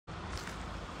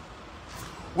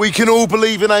We can all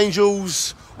believe in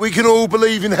angels. We can all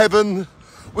believe in heaven.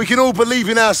 We can all believe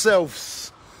in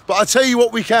ourselves. But I tell you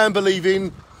what we can believe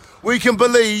in. We can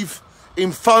believe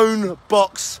in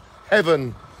Phonebox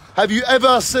heaven. Have you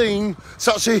ever seen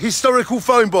such a historical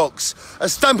phone box? A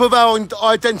stamp of our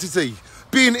identity.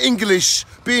 Being English,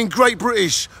 being Great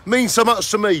British means so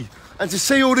much to me. And to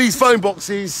see all these phone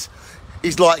boxes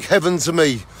is like heaven to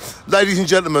me. Ladies and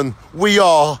gentlemen, we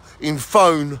are in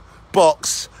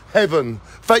Phonebox heaven.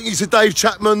 Thank you to Dave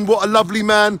Chapman, what a lovely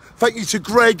man. Thank you to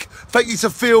Greg, thank you to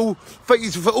Phil, thank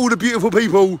you for all the beautiful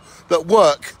people that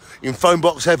work in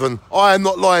Phonebox heaven. I am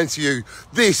not lying to you.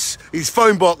 This is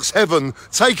Phonebox heaven.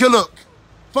 Take a look.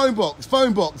 Phonebox,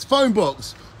 Phonebox,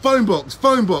 Phonebox, Phonebox,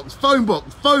 Phonebox,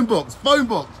 Phonebox, Phonebox,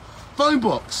 Phonebox,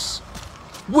 Phonebox.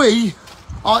 We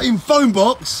are in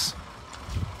Phonebox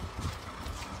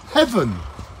heaven.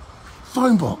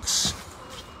 Phonebox.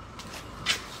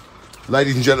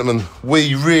 Ladies and gentlemen,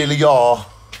 we really are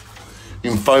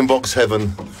in Phonebox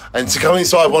heaven. And to go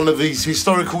inside one of these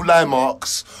historical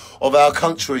landmarks of our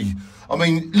country, I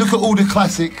mean, look at all the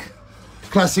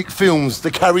classic films,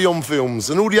 the Carry On films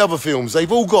and all the other films.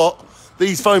 They've all got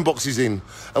these phone boxes in.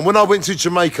 And when I went to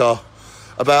Jamaica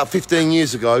about 15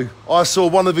 years ago, I saw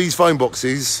one of these phone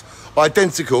boxes,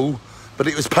 identical, but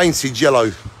it was painted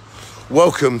yellow.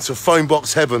 Welcome to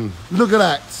Phonebox heaven. Look at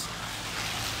that.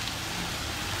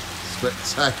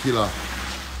 Spectacular.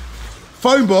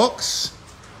 Phonebox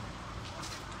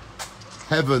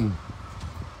heaven.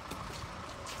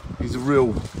 He's a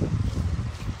real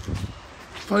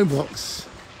Phonebox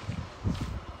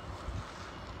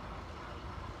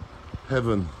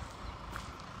heaven.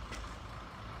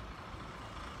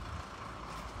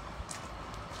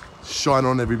 Shine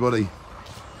on, everybody.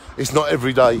 It's not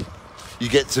every day you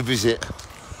get to visit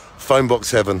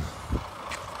Phonebox heaven.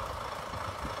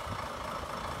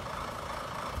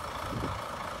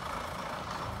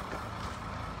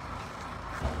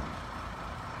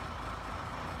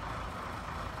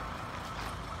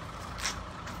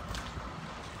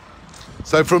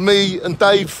 So from me and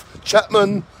Dave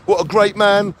Chapman, what a great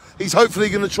man. He's hopefully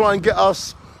going to try and get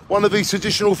us one of these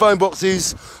traditional phone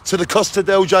boxes to the Costa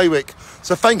del Jaywick.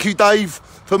 So thank you, Dave,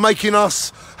 for making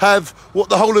us have what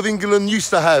the whole of England used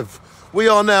to have. We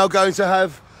are now going to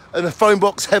have a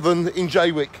Phonebox heaven in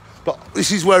Jaywick, but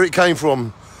this is where it came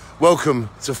from. Welcome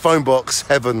to Phonebox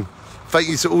heaven. Thank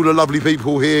you to all the lovely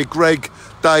people here, Greg,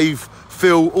 Dave,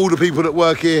 Phil, all the people that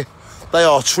work here. They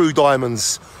are true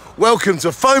diamonds. Welcome to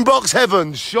Phonebox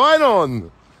heaven. Shine on.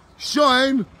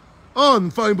 Shine on,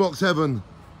 Phonebox heaven.